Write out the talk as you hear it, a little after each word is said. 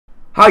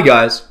Hi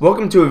guys,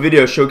 welcome to a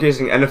video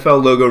showcasing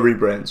NFL logo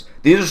rebrands.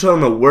 These are some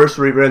of the worst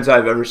rebrands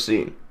I've ever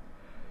seen.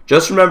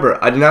 Just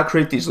remember, I did not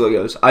create these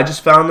logos. I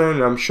just found them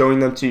and I'm showing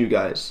them to you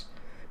guys.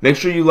 Make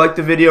sure you like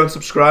the video and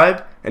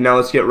subscribe, and now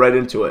let's get right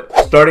into it.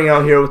 Starting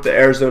out here with the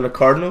Arizona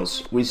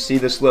Cardinals, we see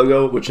this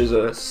logo, which is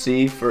a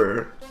C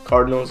for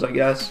Cardinals, I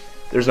guess.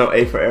 There's no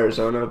A for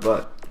Arizona,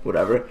 but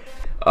whatever.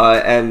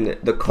 And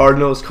the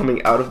Cardinals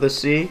coming out of the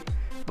C.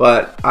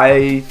 But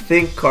I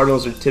think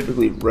Cardinals are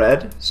typically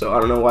red, so I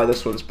don't know why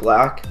this one's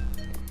black.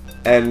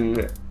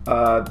 And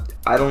I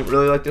don't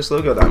really like this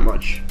logo that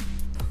much.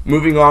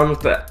 Moving on with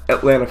the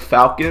Atlanta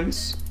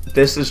Falcons,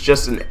 this is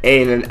just an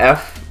A and an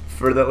F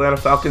for the Atlanta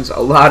Falcons. A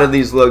lot of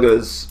these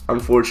logos,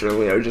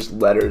 unfortunately, are just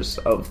letters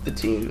of the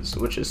teams,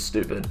 which is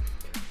stupid.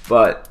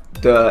 But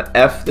the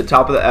F, the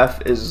top of the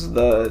F is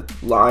the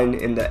line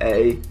in the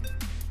A,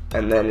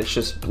 and then it's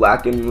just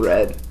black and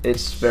red.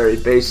 It's very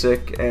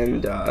basic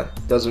and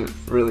doesn't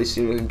really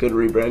seem like a good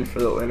rebrand for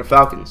the Atlanta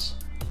Falcons.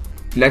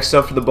 Next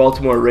up for the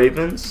Baltimore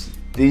Ravens,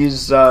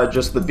 these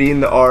just the B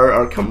and the R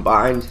are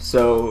combined,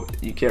 so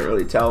you can't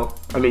really tell.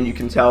 I mean, you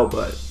can tell,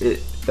 but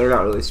they're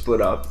not really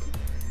split up.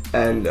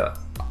 And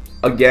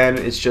again,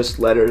 it's just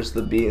letters,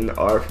 the B and the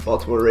R for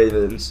Baltimore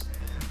Ravens.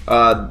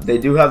 They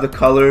do have the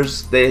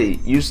colors. They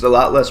used a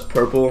lot less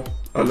purple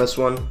on this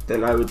one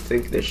than I would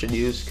think they should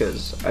use,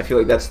 because I feel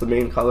like that's the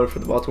main color for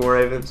the Baltimore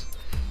Ravens.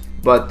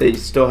 But they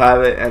still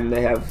have it, and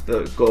they have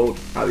the gold,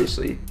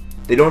 obviously.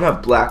 They don't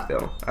have black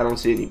though. I don't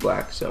see any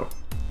black. So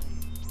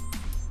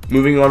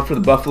moving on for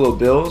the Buffalo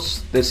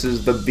Bills, this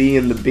is the B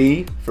and the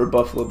B for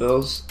Buffalo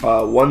Bills.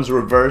 One's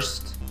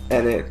reversed,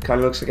 and it kind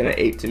of looks like an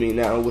 8 to me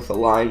now with a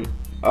line.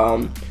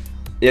 And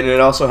it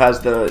also has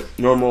the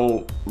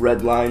normal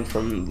red line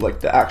from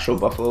like the actual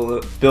Buffalo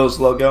Bills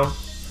logo.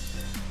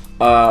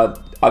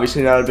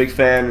 Obviously not a big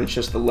fan. It's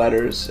just the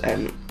letters,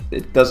 and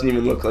it doesn't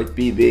even look like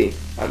BB.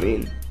 I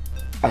mean,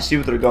 I see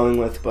what they're going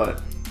with,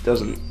 but it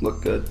doesn't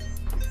look good.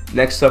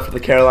 Next up for the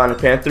Carolina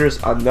Panthers,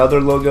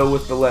 another logo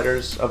with the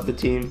letters of the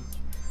team,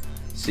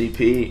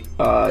 CP.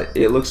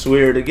 It looks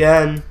weird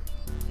again.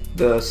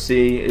 The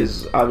C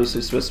is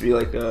obviously supposed to be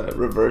like a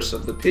reverse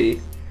of the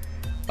P.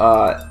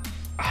 I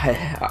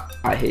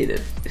hate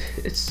it.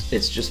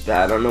 It's just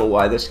bad. I don't know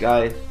why this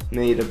guy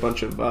made a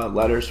bunch of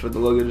letters for the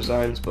logo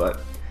designs,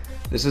 but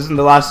this isn't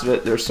the last of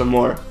it. There's some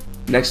more.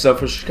 Next up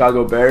for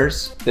Chicago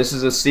Bears, this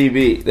is a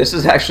CB. This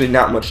is actually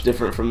not much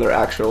different from their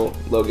actual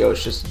logo.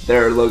 It's just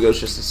their logo is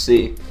just a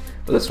C,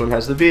 but this one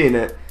has the B in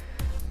it.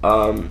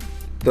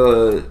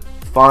 The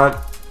font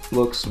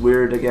looks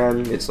weird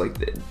again. It's like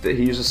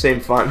he used the same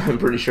font, I'm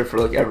pretty sure, for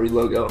like every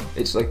logo.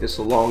 It's like this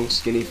long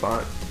skinny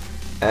font,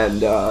 and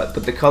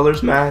but the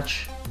colors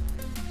match,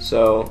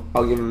 so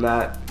I'll give him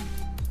that.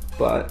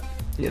 But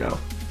you know,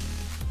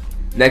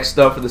 next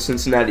up for the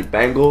Cincinnati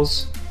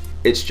Bengals,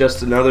 it's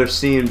just another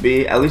C and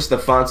B. At least the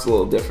font's a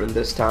little different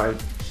this time,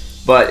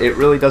 but it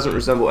really doesn't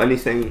resemble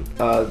anything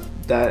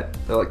that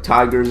like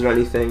tigers or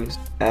anything,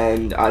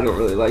 and I don't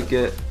really like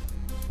it.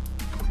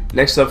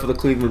 Next up for the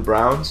Cleveland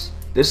Browns,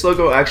 this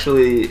logo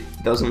actually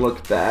doesn't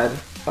look bad.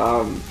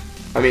 I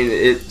mean,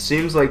 it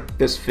seems like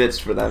this fits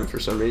for them for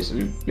some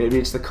reason. Maybe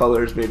it's the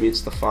colors, maybe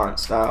it's the font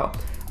style.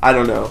 I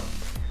don't know,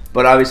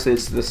 but obviously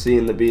it's the C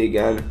and the B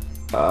again,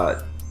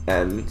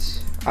 and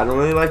I don't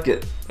really like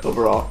it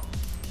overall.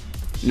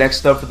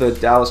 Next up for the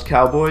Dallas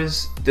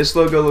Cowboys, this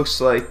logo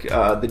looks like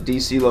the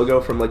DC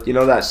logo from, like, you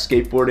know, that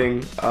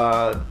skateboarding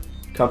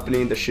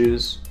company, the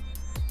shoes.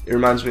 It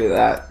reminds me of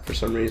that for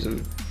some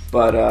reason,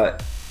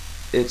 but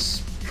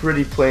it's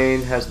pretty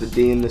plain, has the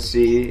D and the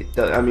C.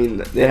 I mean,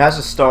 it has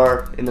a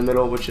star in the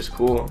middle, which is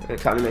cool. It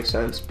kind of makes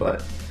sense,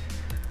 but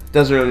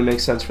doesn't really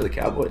make sense for the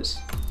Cowboys.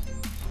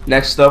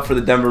 Next up for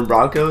the Denver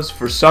Broncos,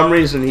 for some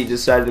reason he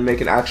decided to make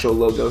an actual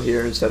logo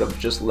here instead of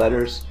just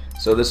letters.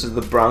 So this is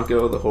the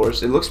Bronco, the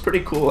horse. It looks pretty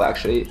cool,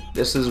 actually.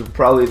 This is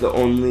probably the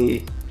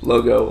only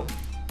logo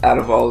out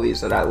of all of these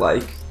that I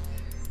like.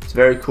 It's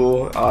very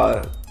cool.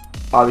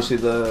 Obviously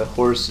the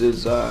horse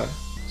is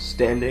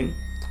standing,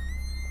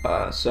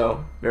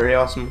 so very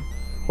awesome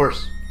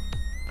horse.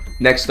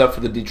 Next up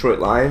for the Detroit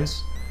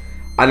Lions,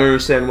 I don't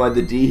understand why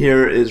the D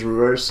here is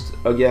reversed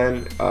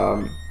again,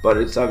 but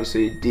it's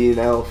obviously D and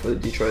L for the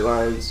Detroit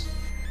Lions.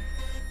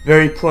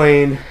 Very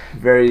plain,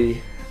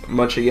 very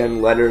much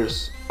again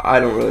letters. I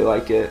don't really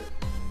like it.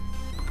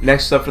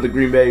 Next up for the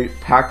Green Bay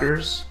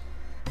Packers,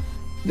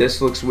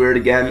 this looks weird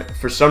again.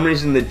 For some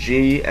reason the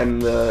G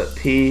and the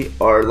P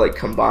are like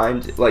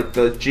combined. Like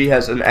the G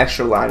has an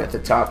extra line at the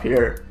top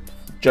here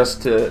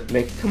just to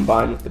make it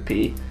combine with the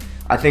P.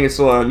 I think it's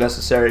a little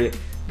unnecessary,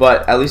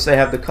 but at least they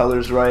have the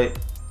colors right,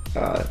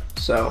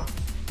 so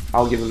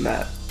I'll give them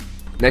that.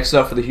 Next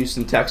up for the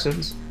Houston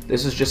Texans,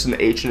 this is just an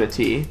H and a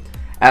T.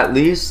 At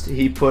least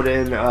he put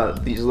in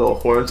these little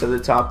horns at the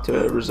top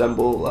to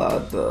resemble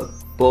the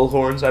bull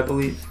horns, I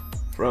believe,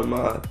 from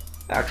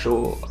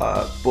actual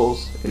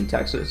bulls in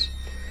Texas.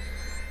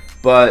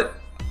 But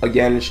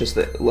again, it's just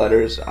the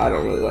letters. I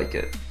don't really like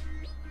it.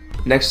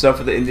 Next up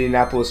for the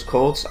Indianapolis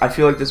Colts, I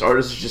feel like this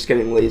artist is just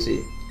getting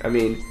lazy. I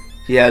mean,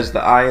 He has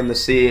the I and the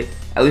C.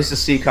 At least the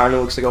C kind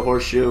of looks like a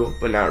horseshoe,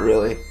 but not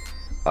really.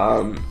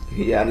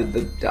 He added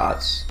the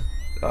dots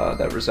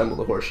that resemble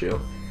the horseshoe.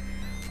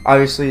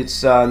 Obviously,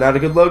 it's not a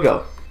good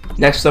logo.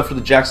 Next up for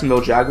the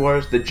Jacksonville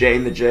Jaguars, the J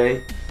and the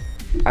J.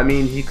 I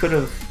mean, he could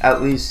have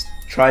at least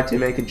tried to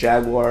make a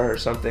Jaguar or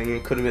something.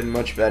 It could have been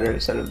much better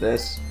instead of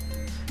this.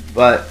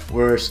 But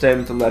we're staying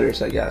with the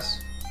letters, I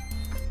guess.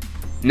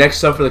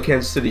 Next up for the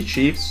Kansas City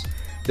Chiefs.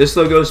 This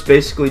logo is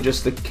basically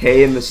just the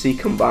K and the C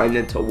combined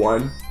into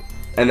one.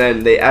 And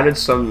then they added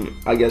some,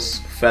 I guess,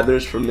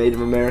 feathers from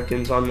Native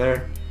Americans on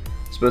there.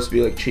 It's supposed to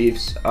be like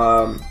Chiefs.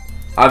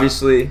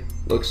 Obviously,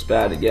 looks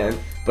bad again.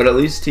 But at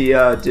least he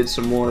did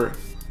some more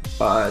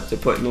to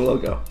put in the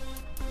logo.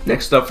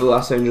 Next up for the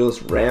Los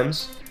Angeles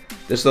Rams.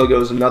 This logo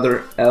is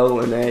another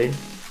L and A.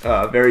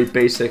 Very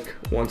basic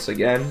once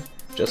again.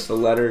 Just the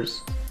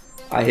letters.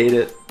 I hate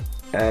it.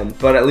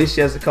 But at least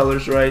he has the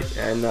colors right,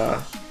 and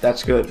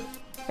that's good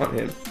on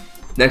him.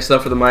 Next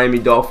up for the Miami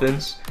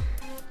Dolphins.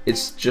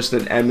 It's just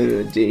an M and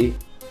a D.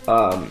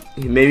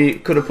 He maybe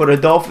could have put a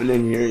dolphin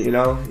in here, you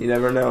know? You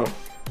never know.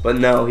 But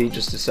no, he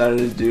just decided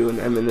to do an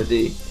M and a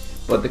D.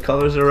 But the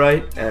colors are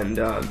right, and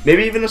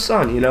maybe even a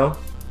sun, you know?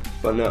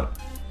 But no.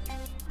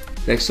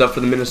 Next up for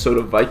the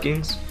Minnesota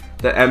Vikings.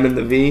 The M and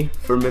the V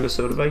for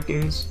Minnesota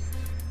Vikings.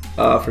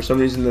 For some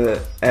reason,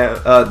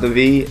 the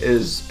V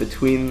is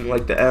between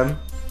like the M,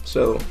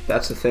 so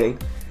that's the thing.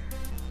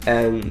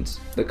 And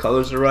the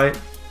colors are right.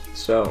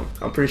 So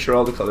I'm pretty sure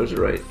all the colors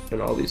are right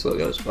in all these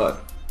logos,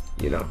 but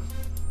you know.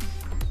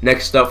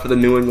 Next up for the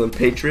New England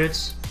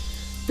Patriots.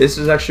 This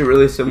is actually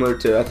really similar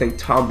to, I think,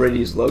 Tom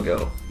Brady's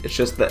logo. It's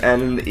just the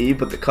N and the E,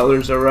 but the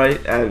colors are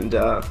right, and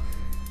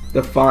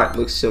the font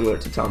looks similar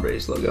to Tom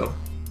Brady's logo,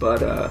 but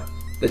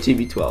the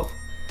TB12.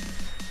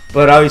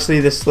 But obviously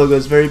this logo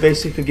is very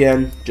basic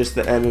again, just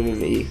the N and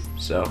an E.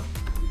 So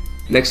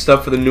next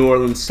up for the New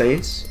Orleans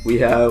Saints, we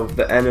have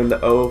the N and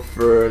the O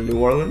for New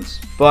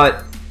Orleans,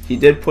 but he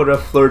did put a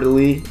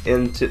fleur-de-lis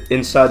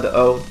inside the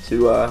O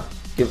to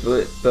give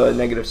it the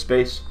negative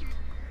space.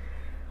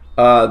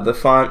 The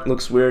font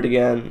looks weird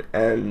again,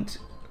 and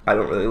I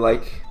don't really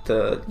like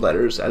the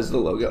letters as the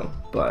logo,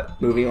 but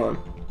moving on.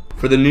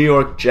 For the New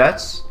York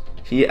Jets,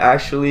 he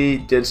actually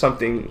did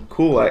something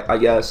cool, I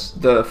guess.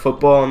 The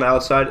football on the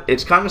outside,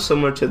 it's kind of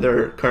similar to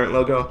their current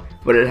logo,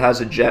 but it has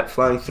a jet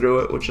flying through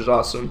it, which is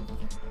awesome.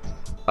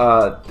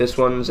 This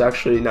one is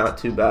actually not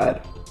too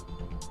bad.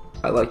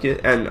 I like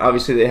it, and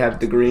obviously they have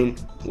the green,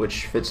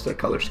 which fits their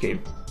color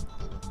scheme.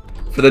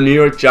 For the New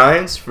York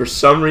Giants, for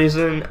some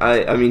reason,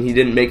 I mean, he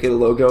didn't make a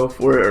logo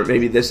for it, or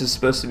maybe this is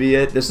supposed to be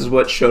it. This is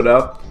what showed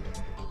up.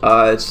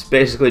 It's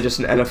basically just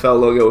an NFL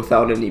logo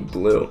without any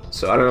blue.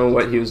 So I don't know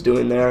what he was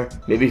doing there.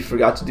 Maybe he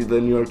forgot to do the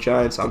New York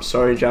Giants. I'm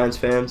sorry, Giants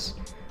fans,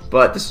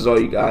 but this is all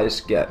you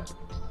guys get.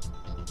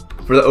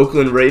 For the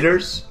Oakland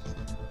Raiders,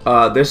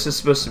 this is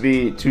supposed to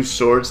be two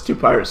swords, two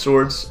pirate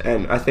swords,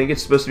 and I think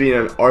it's supposed to be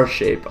in an R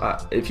shape.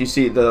 If you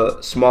see,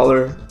 the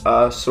smaller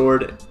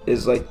sword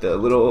is like the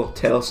little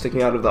tail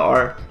sticking out of the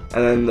R,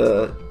 and then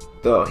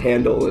the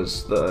handle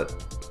is the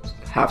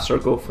half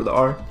circle for the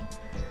R.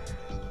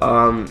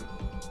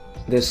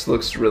 This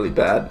looks really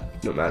bad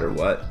no matter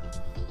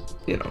what,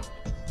 you know.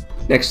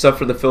 Next up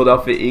for the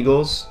Philadelphia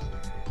Eagles,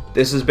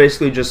 this is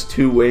basically just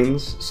two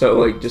wings, so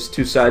like just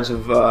two sides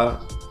of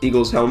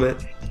Eagles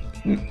helmet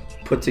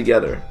put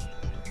together.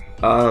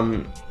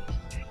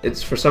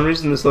 It's, for some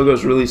reason, this logo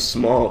is really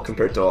small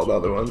compared to all the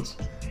other ones,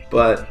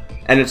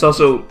 and it's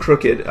also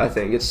crooked. I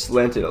think it's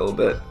slanted a little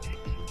bit,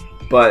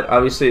 but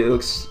obviously it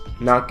looks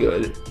not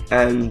good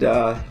and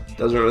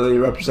doesn't really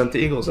represent the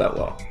Eagles that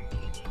well.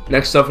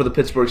 Next up for the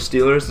Pittsburgh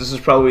Steelers, this is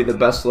probably the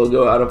best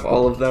logo out of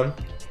all of them.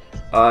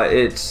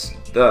 It's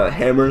the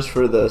hammers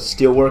for the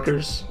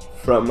steelworkers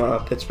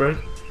from Pittsburgh,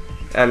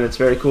 and it's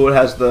very cool. It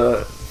has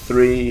the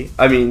three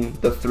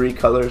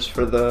colors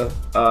for the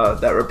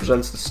that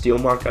represents the steel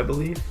mark, I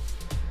believe.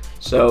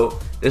 So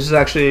this is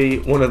actually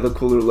one of the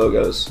cooler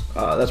logos.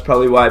 That's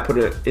probably why I put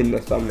it in the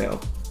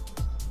thumbnail.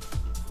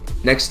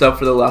 Next up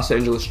for the Los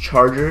Angeles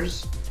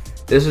Chargers,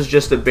 this is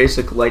just a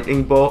basic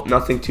lightning bolt,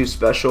 nothing too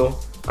special.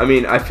 I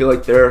mean, I feel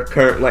like their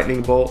current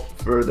lightning bolt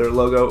for their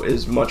logo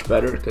is much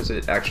better because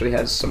it actually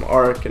has some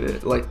arc and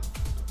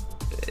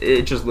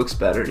it just looks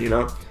better, you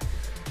know.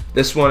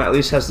 This one at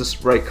least has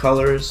the right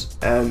colors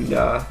and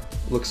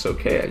looks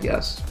okay, I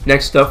guess.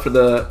 Next up for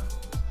the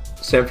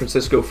San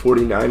Francisco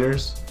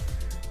 49ers,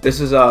 this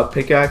is a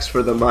pickaxe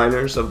for the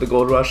miners of the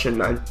gold rush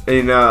in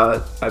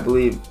I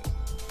believe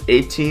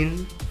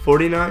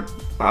 1849.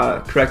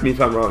 Correct me if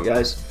I'm wrong,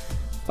 guys.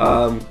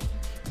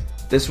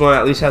 This one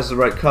at least has the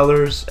right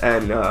colors,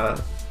 and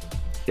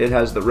it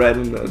has the red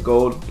and the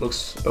gold.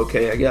 Looks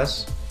okay, I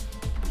guess.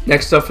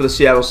 Next up for the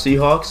Seattle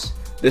Seahawks,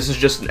 this is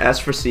just an S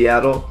for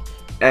Seattle,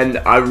 and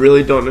I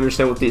really don't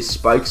understand what these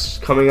spikes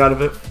coming out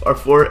of it are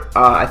for.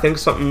 I think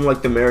something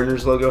like the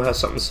Mariners logo has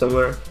something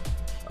similar.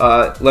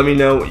 Let me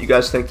know what you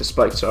guys think the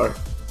spikes are.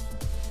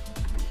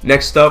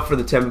 Next up for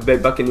the Tampa Bay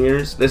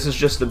Buccaneers, this is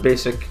just a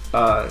basic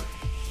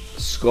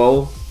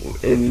skull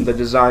in the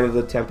design of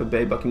the Tampa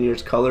Bay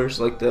Buccaneers colors,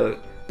 like the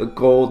the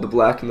gold, the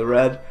black, and the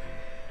red.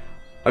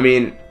 I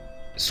mean,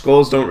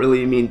 skulls don't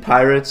really mean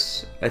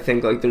pirates. I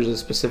think like there's a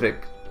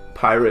specific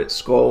pirate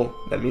skull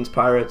that means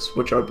pirates,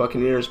 which are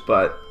Buccaneers,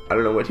 but I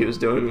don't know what he was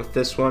doing with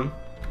this one.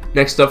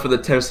 Next up for the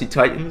Tennessee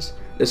Titans.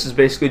 This is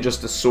basically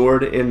just a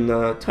sword in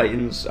the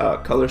Titans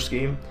color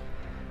scheme.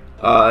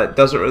 It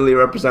doesn't really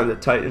represent the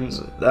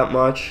Titans that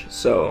much,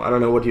 so I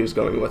don't know what he was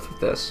going with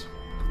this.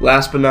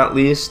 Last but not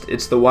least,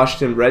 it's the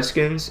Washington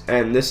Redskins,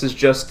 and this is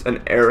just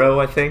an arrow,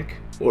 I think,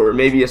 or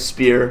maybe a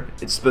spear.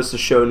 It's supposed to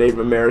show Native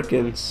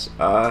Americans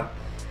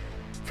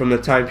from the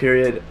time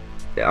period.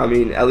 I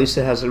mean, at least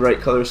it has the right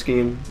color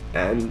scheme,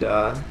 and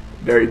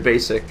very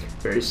basic,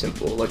 very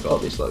simple, like all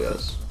these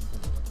logos.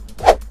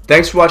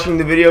 Thanks for watching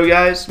the video,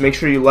 guys. Make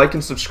sure you like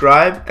and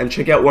subscribe, and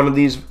check out one of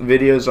these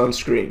videos on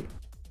screen.